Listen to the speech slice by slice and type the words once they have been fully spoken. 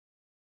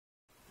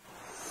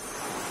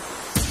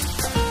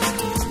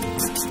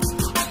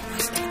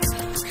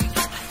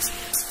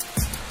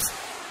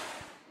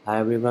Hi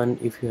everyone,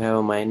 if you have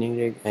a mining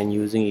rig and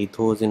using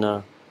ethos in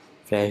a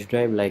flash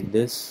drive like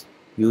this,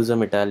 use a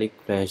metallic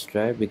flash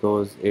drive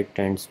because it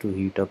tends to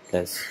heat up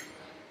less.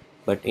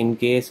 But in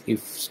case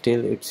if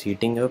still it's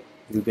heating up,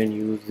 you can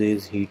use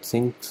these heat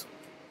sinks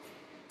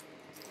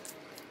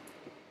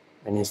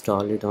and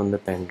install it on the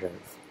pen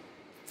drive.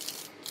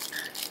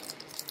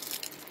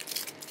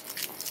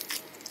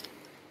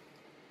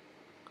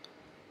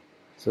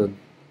 So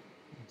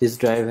this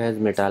drive has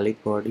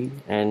metallic body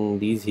and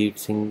these heat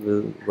sinks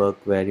will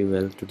work very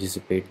well to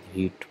dissipate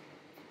the heat.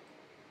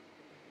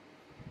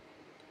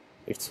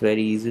 It's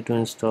very easy to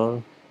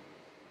install.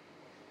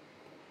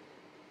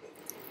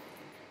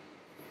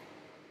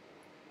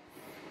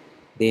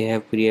 They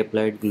have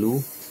pre-applied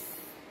glue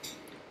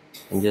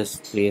and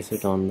just place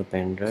it on the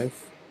pen drive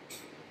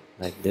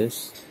like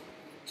this,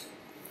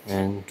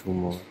 and two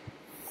more.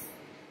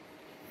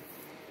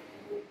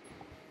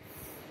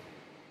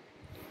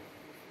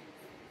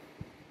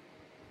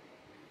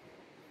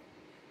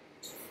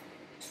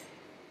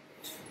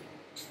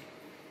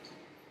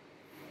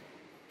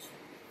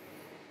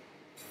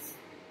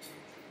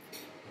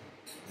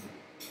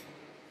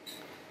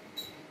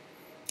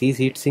 These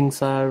heat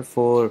sinks are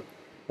for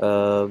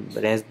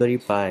Raspberry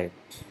Pi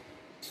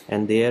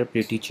and they are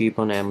pretty cheap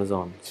on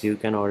Amazon, so you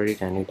can order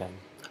it anytime.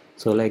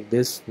 So like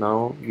this,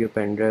 now your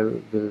pen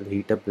drive will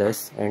heat up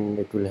less and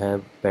it will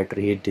have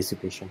better heat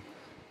dissipation.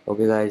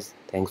 Okay guys,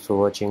 thanks for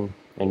watching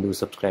and do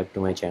subscribe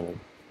to my channel.